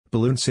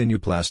Balloon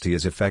sinuplasty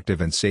is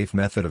effective and safe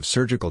method of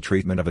surgical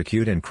treatment of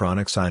acute and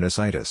chronic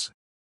sinusitis.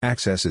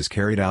 Access is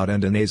carried out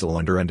endonasal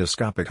under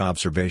endoscopic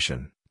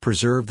observation,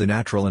 preserve the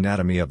natural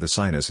anatomy of the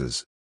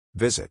sinuses.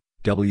 Visit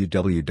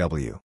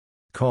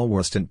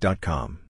www.colworstant.com.